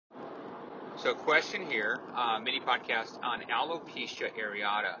So, question here, mini podcast on alopecia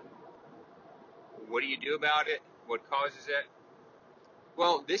areata. What do you do about it? What causes it?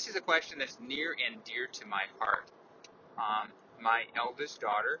 Well, this is a question that's near and dear to my heart. My eldest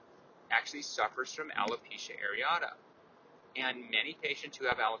daughter actually suffers from alopecia areata. And many patients who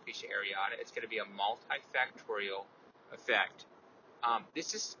have alopecia areata, it's going to be a multifactorial effect.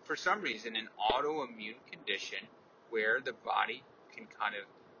 This is, for some reason, an autoimmune condition where the body can kind of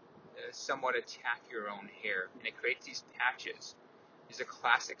somewhat attack your own hair, and it creates these patches. These are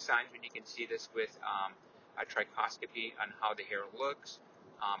classic signs when you can see this with a trichoscopy on how the hair looks.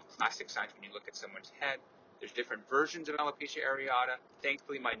 Classic signs when you look at someone's head. There's different versions of alopecia areata.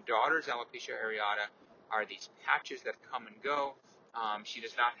 Thankfully, my daughter's alopecia areata are these patches that come and go. She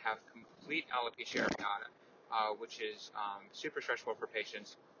does not have complete alopecia areata, which is super stressful for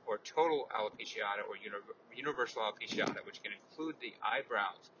patients, or total alopecia areata, or universal alopecia areata, which can include the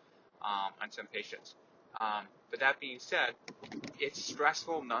eyebrows on some patients. But that being said, it's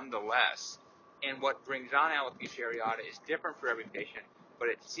stressful nonetheless. And what brings on alopecia areata is different for every patient, but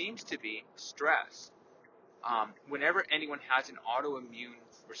it seems to be stress. Whenever anyone has an autoimmune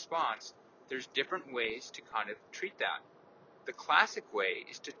response, there's different ways to kind of treat that. The classic way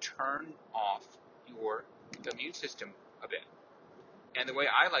is to turn off your immune system a bit. And the way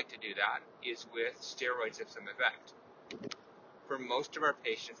I like to do that is with steroids of some effect. For most of our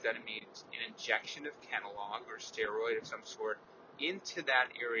patients, that means an injection of Kenalog or steroid of some sort into that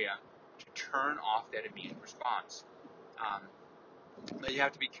area to turn off that immune response. Now you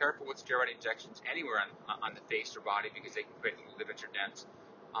have to be careful with steroid injections anywhere on the face or body because they can create little ligature dents.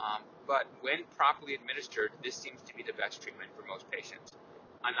 But when properly administered, this seems to be the best treatment for most patients.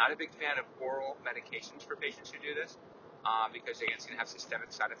 I'm not a big fan of oral medications for patients who do this because, again, it's going to have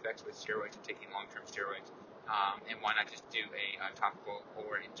systemic side effects with steroids and taking long-term steroids. And why not just do a topical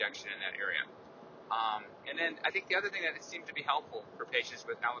or injection in that area? And then I think the other thing that it seems to be helpful for patients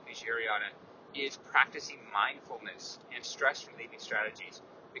with alopecia areata is practicing mindfulness and stress relieving strategies,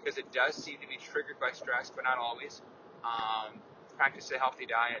 because it does seem to be triggered by stress, but not always. Practice a healthy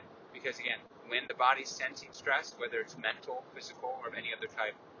diet, because again, when the body's sensing stress, whether it's mental, physical, or of any other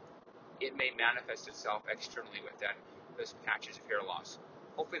type, it may manifest itself externally with those patches of hair loss.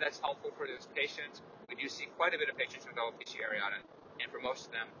 Hopefully that's helpful for those patients. We do see quite a bit of patients with alopecia areata, and for most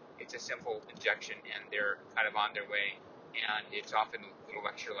of them, it's a simple injection and they're kind of on their way. And it's often a little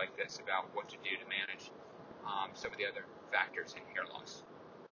lecture like this about what to do to manage some of the other factors in hair loss.